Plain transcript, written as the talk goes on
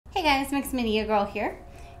Hey guys, Mixed Media Girl here.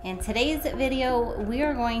 In today's video, we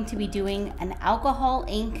are going to be doing an alcohol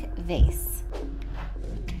ink vase.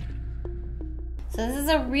 So this is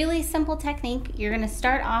a really simple technique. You're gonna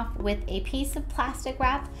start off with a piece of plastic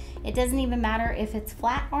wrap. It doesn't even matter if it's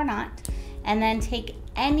flat or not. And then take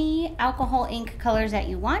any alcohol ink colors that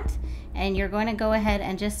you want, and you're going to go ahead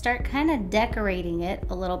and just start kind of decorating it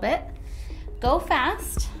a little bit. Go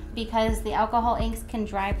fast because the alcohol inks can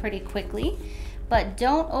dry pretty quickly, but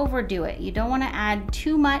don't overdo it. You don't want to add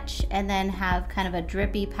too much and then have kind of a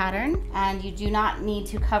drippy pattern, and you do not need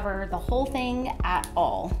to cover the whole thing at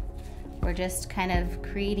all. We're just kind of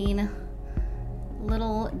creating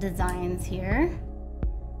little designs here.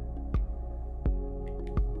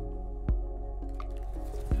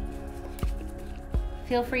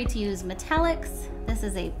 Feel free to use metallics. This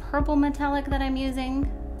is a purple metallic that I'm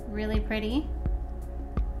using, really pretty.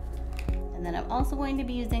 And then I'm also going to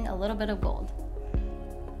be using a little bit of gold.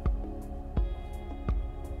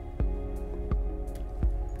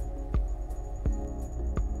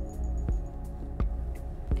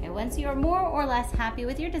 Okay, once you're more or less happy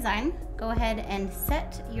with your design, go ahead and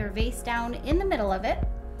set your vase down in the middle of it.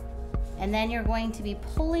 And then you're going to be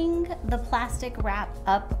pulling the plastic wrap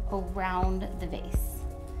up around the vase.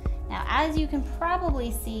 Now, as you can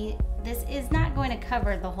probably see, this is not going to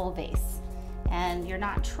cover the whole vase, and you're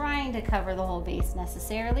not trying to cover the whole vase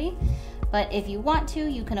necessarily, but if you want to,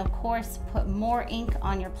 you can of course put more ink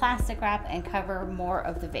on your plastic wrap and cover more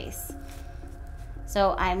of the vase.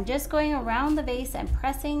 So I'm just going around the vase and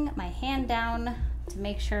pressing my hand down to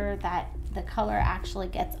make sure that the color actually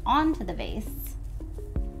gets onto the vase.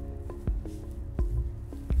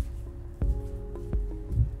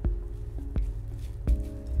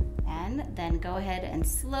 Then go ahead and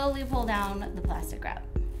slowly pull down the plastic wrap.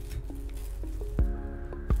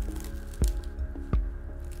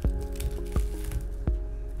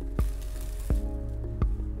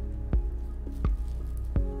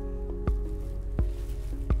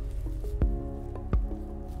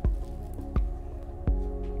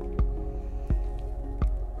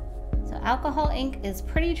 So alcohol ink is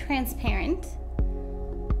pretty transparent,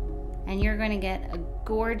 and you're going to get a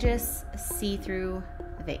gorgeous see-through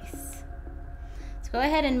vase. Go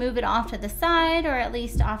ahead and move it off to the side, or at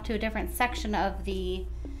least off to a different section of the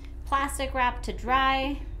plastic wrap to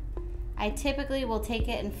dry. I typically will take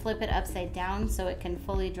it and flip it upside down so it can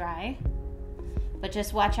fully dry, but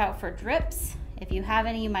just watch out for drips. If you have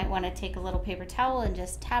any, you might want to take a little paper towel and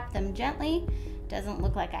just tap them gently. Doesn't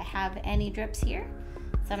look like I have any drips here,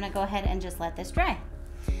 so I'm going to go ahead and just let this dry.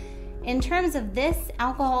 In terms of this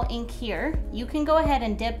alcohol ink here, you can go ahead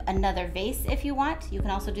and dip another vase if you want. You can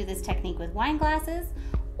also do this technique with wine glasses,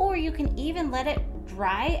 or you can even let it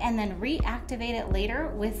dry and then reactivate it later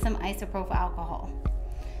with some isopropyl alcohol.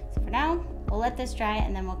 So for now, we'll let this dry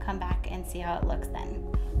and then we'll come back and see how it looks then.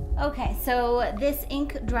 Okay, so this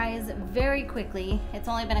ink dries very quickly. It's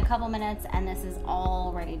only been a couple minutes and this is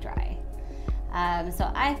already dry.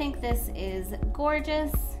 So I think this is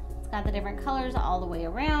gorgeous. Got the different colors all the way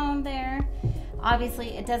around there.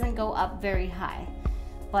 Obviously it doesn't go up very high,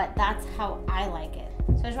 but that's how I like it.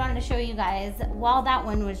 So I just wanted to show you guys, while that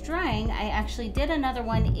one was drying, I actually did another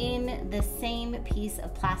one in the same piece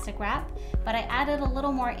of plastic wrap, but I added a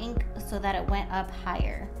little more ink so that it went up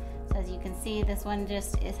higher. So as you can see, this one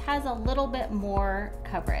just has a little bit more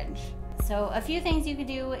coverage. So a few things you could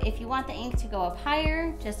do if you want the ink to go up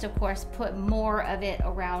higher, just of course put more of it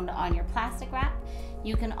around on your plastic wrap.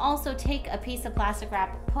 You can also take a piece of plastic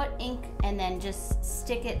wrap, put ink, and then just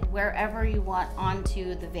stick it wherever you want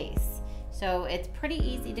onto the vase. So it's pretty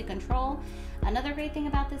easy to control. Another great thing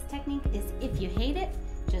about this technique is if you hate it,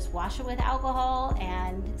 just wash it with alcohol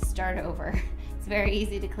and start over. It's very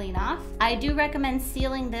easy to clean off. I do recommend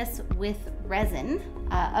sealing this with resin.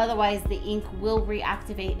 Otherwise the ink will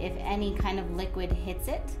reactivate if any kind of liquid hits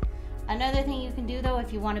it. Another thing you can do though,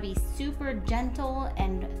 if you want to be super gentle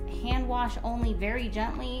and hand wash only very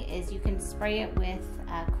gently, is you can spray it with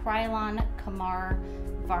Krylon Kamar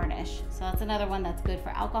varnish. So that's another one that's good for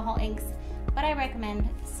alcohol inks, but I recommend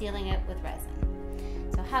sealing it with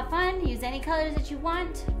resin. So have fun, use any colors that you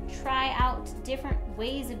want, try out different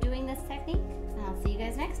ways of doing this technique.